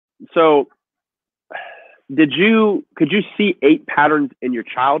So could you see 8 patterns in your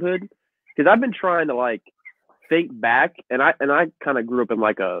childhood? Because I've been trying to like think back, and I kind of grew up in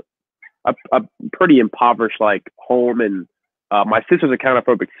like a pretty impoverished like home, and my sister's a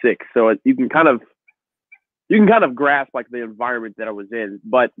counterphobic 6, so you can kind of grasp like the environment that I was in.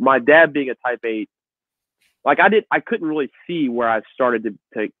 But my dad being a type 8, like I couldn't really see where I started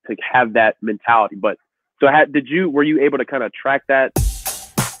to have that mentality. But so were you able to kind of track that?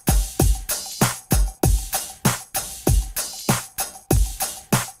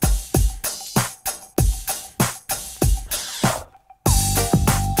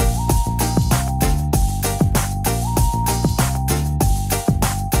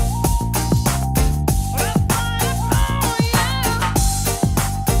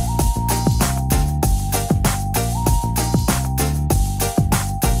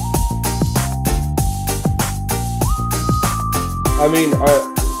 I mean,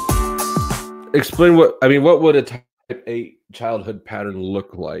 explain what would a type 8 childhood pattern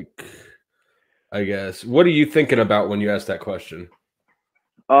look like? I guess. What are you thinking about when you ask that question?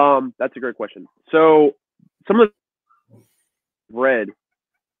 That's a great question. So some of the read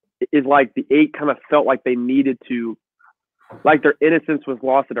is like the 8 kind of felt like they needed to, like their innocence was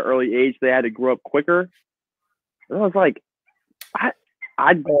lost at an early age. They had to grow up quicker. And I was like,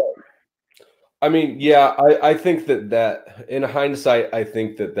 I mean, yeah, I think that in hindsight, I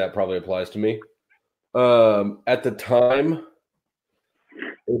think that probably applies to me. At the time,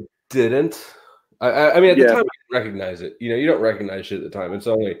 it didn't. I mean, at the time, I didn't recognize it. You don't recognize shit at the time. It's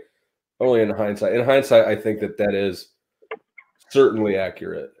only in hindsight. In hindsight, I think that is certainly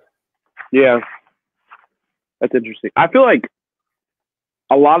accurate. Yeah, that's interesting. I feel like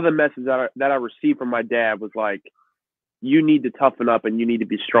a lot of the messages that I received from my dad was like, you need to toughen up and you need to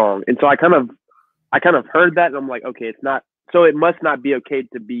be strong. And so I kind of heard that, and I'm like, okay, it's not, so it must not be okay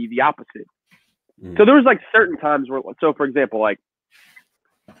to be the opposite. So there was like certain times where, so for example, like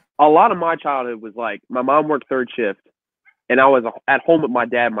a lot of my childhood was like, my mom worked 3rd shift and I was at home with my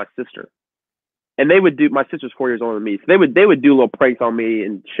dad and my sister, and my sister's 4 years older than me. So they would do little pranks on me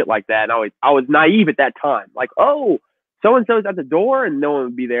and shit like that. And I was naive at that time. Like, oh, so-and-so's at the door and no one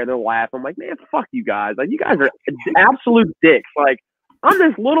would be there. They'll laugh. I'm like, man, fuck you guys. Like, you guys are absolute dicks. Like, I'm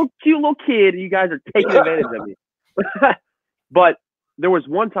this cute little kid, and you guys are taking advantage of me. But there was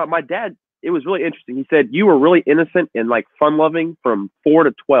one time, my dad, it was really interesting. He said, you were really innocent and like fun-loving from 4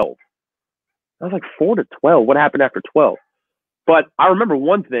 to 12. I was like, 4 to 12? What happened after 12? But I remember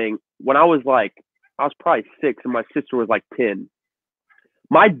one thing, when I was probably 6 and my sister was like 10.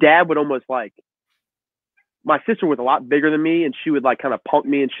 My dad would almost like, my sister was a lot bigger than me, and she would like kind of punk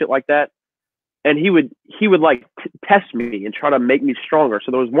me and shit like that. And he would like test me and try to make me stronger.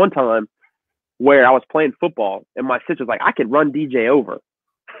 So there was one time where I was playing football and my sister's like, I could run DJ over.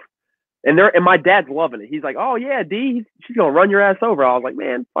 And my dad's loving it. He's like, oh yeah, D, she's gonna run your ass over. I was like,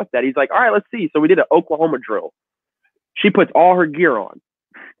 man, fuck that. He's like, all right, let's see. So we did an Oklahoma drill. She puts all her gear on,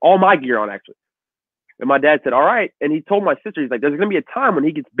 all my gear on actually. And my dad said, all right. And he told my sister, he's like, there's gonna be a time when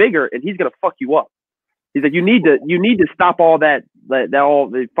he gets bigger and he's gonna fuck you up. He's like, you need to stop all that all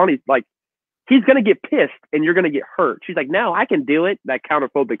the funny, like, he's going to get pissed and you're going to get hurt. She's like, no, I can do it. That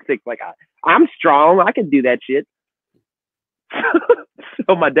counterphobic 6, like, I'm strong. I can do that shit.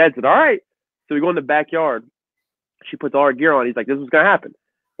 So my dad said, all right. So we go in the backyard. She puts all her gear on. He's like, this is going to happen.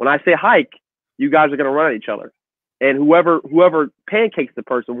 When I say hike, you guys are going to run at each other. And whoever pancakes the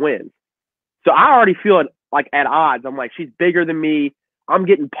person wins. So I already feel like at odds. I'm like, she's bigger than me. I'm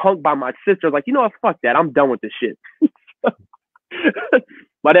getting punked by my sister. I was like, you know what? Fuck that. I'm done with this shit.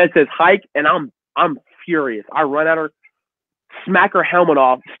 My dad says hike, and I'm furious. I run at her, smack her helmet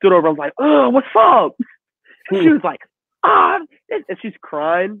off, stood over. I was like, oh, what's up? And she was like, and she's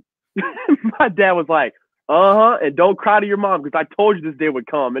crying. My dad was like, and don't cry to your mom because I told you this day would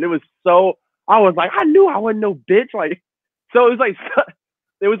come. And it was so, I was like, I knew I wasn't no bitch. Like, so it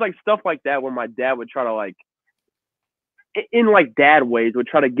was like stuff like that where my dad would try to like, in like dad ways, would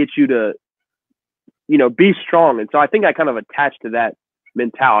try to get you to, be strong. And so I think I kind of attached to that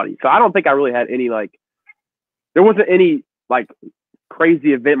mentality. So I don't think I really had any there wasn't any like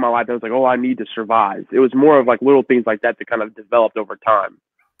crazy event in my life that was like, oh, I need to survive. It was more of like little things like that kind of developed over time.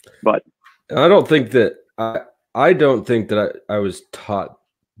 But I don't think that I was taught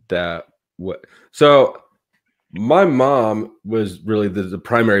that way. So my mom was really the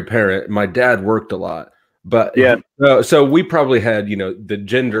primary parent. My dad worked a lot, but yeah. So we probably had, the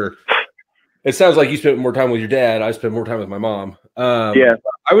gender. It sounds like you spent more time with your dad. I spent more time with my mom. Yeah.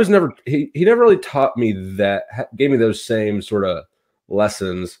 I was never, he never really taught me that, gave me those same sort of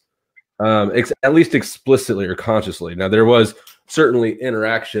lessons, at least explicitly or consciously. Now there was certainly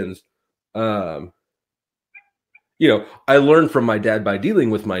interactions, you know, I learned from my dad by dealing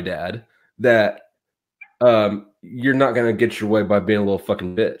with my dad that you're not going to get your way by being a little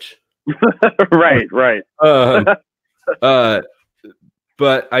fucking bitch. Right.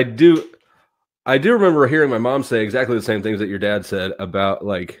 But I do remember hearing my mom say exactly the same things that your dad said about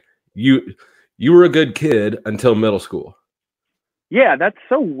like you were a good kid until middle school. Yeah, that's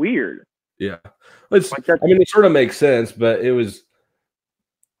so weird. Yeah. I mean, it sort of makes sense, but it was,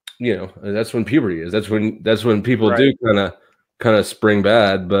 you know, that's when puberty is. That's when people do kind of spring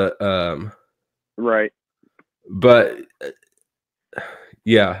bad, but right. But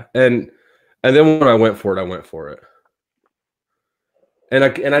yeah, and then when I went for it. And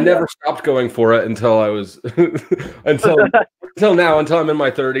I never stopped going for it until I was until now, until I'm in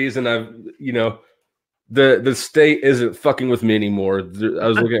my 30s and I've, you know, the state isn't fucking with me anymore. I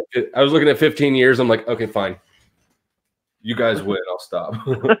was looking at 15 years. I'm like, okay, fine. You guys win. I'll stop.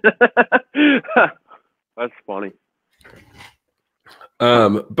 That's funny.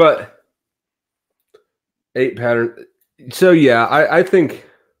 But 8 pattern. So yeah, I think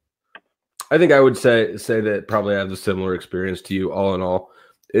I would say that probably I have a similar experience to you. All in all,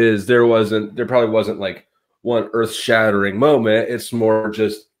 is there probably wasn't like one earth-shattering moment. It's more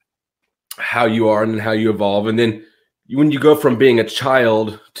just how you are and how you evolve, and then when you go from being a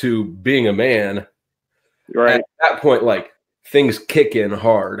child to being a man, right at that point, like things kick in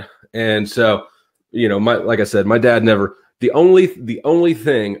hard. And so, you know, like I said, my dad never. The only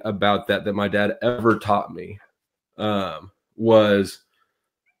thing about that my dad ever taught me was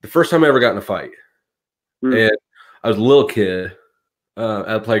the first time I ever got in a fight. And I was a little kid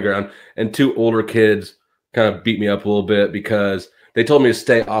at a playground, and 2 older kids kind of beat me up a little bit because they told me to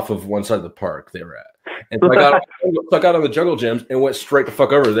stay off of one side of the park they were at. And so I got on the jungle gyms and went straight the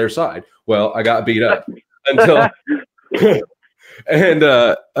fuck over to their side. Well, I got beat up until and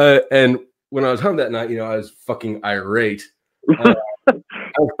when I was home that night, you know, I was fucking irate. I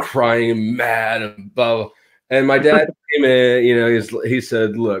was crying, mad, and blah. And my dad came in, you know, he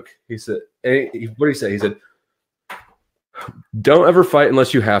said, look, he said, what did he say? He said, don't ever fight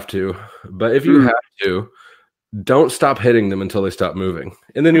unless you have to. But if you have to, don't stop hitting them until they stop moving.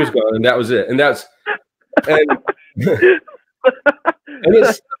 And then he was gone, and that was it. And and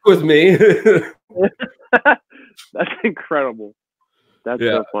it stuck with me. That's incredible. That's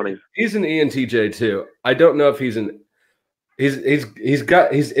so funny. He's an ENTJ too. I don't know if he's an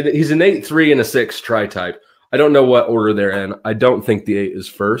 8, 3, and a 6 tri-type. I don't know what order they're in. I don't think the 8 is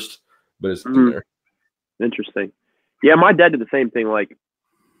first, but it's in there. Interesting. Yeah, my dad did the same thing. Like,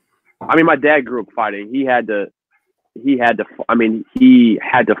 I mean, my dad grew up fighting. He had to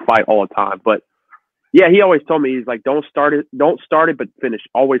fight all the time. But yeah, he always told me, he's like, don't start it, but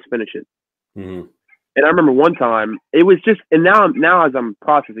always finish it. Mm-hmm. And I remember one time it was just, and now as I'm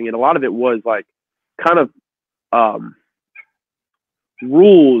processing it, a lot of it was like kind of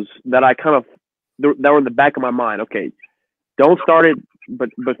rules that I kind of, that were in the back of my mind. Okay, don't start it, but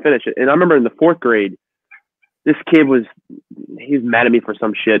finish it. And I remember in the 4th grade, this kid he was mad at me for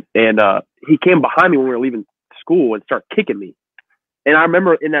some shit, and he came behind me when we were leaving school and started kicking me. And I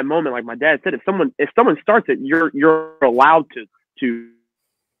remember in that moment, like my dad said, if someone starts it, you're allowed to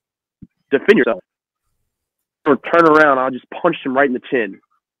defend yourself. Or turn around, I'll just punch him right in the chin,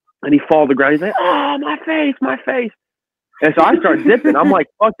 and he falls to the ground. He's like, "Oh, my face!" And so I start dipping. I'm like,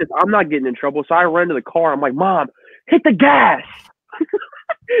 "Fuck this! I'm not getting in trouble." So I run to the car. I'm like, "Mom, hit the gas!"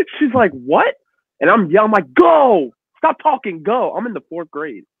 She's like, "What?" And I'm yelling, like, "Go! Stop talking! Go!" I'm in the 4th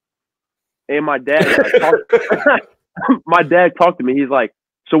grade, and my dad talked to me. He's like,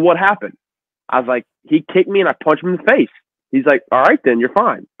 "So what happened?" I was like, "He kicked me, and I punched him in the face." He's like, "All right, then, you're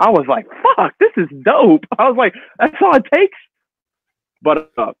fine." I was like, "Fuck, this is dope." I was like, "That's all it takes."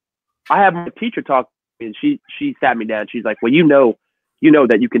 But I had my teacher talk to me, and she sat me down. She's like, "Well, you know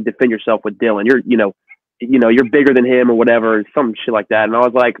that you can defend yourself with Dylan. You're bigger than him or whatever, some shit like that." And I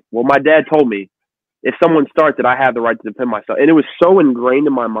was like, "Well, my dad told me if someone starts it, I have the right to defend myself." And it was so ingrained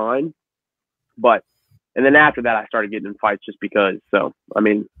in my mind. And then after that, I started getting in fights just because. So, I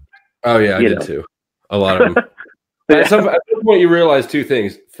mean. Oh, yeah, I did too. A lot of them. At some point, you realize 2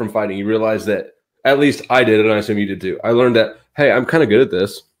 things from fighting. You realize that, at least I did, and I assume you did too. I learned that, hey, I'm kind of good at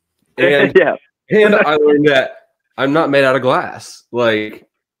this. And, and I learned that I'm not made out of glass. Like,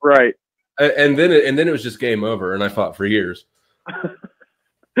 right. And then it was just game over, and I fought for years.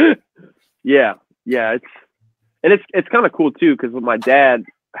 Yeah. It's kind of cool too, because with my dad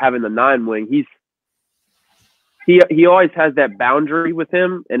having the 9 wing, he always has that boundary with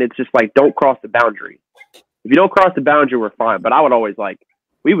him, and it's just like, don't cross the boundary. If you don't cross the boundary, we're fine. But I would always like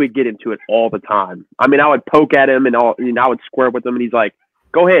we would get into it all the time. I mean, I would poke at him and I would square with him, and he's like,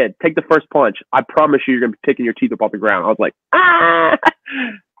 "Go ahead, take the first punch. I promise you're gonna be picking your teeth up off the ground." I was like, I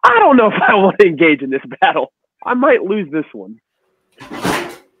don't know if I want to engage in this battle. I might lose this one.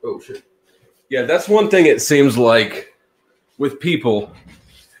 Oh shit! Yeah, that's one thing. It seems like with people,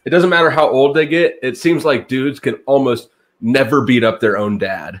 it doesn't matter how old they get. It seems like dudes can almost never beat up their own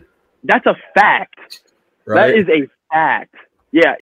dad. That's a fact. Right? That is a fact. Yeah,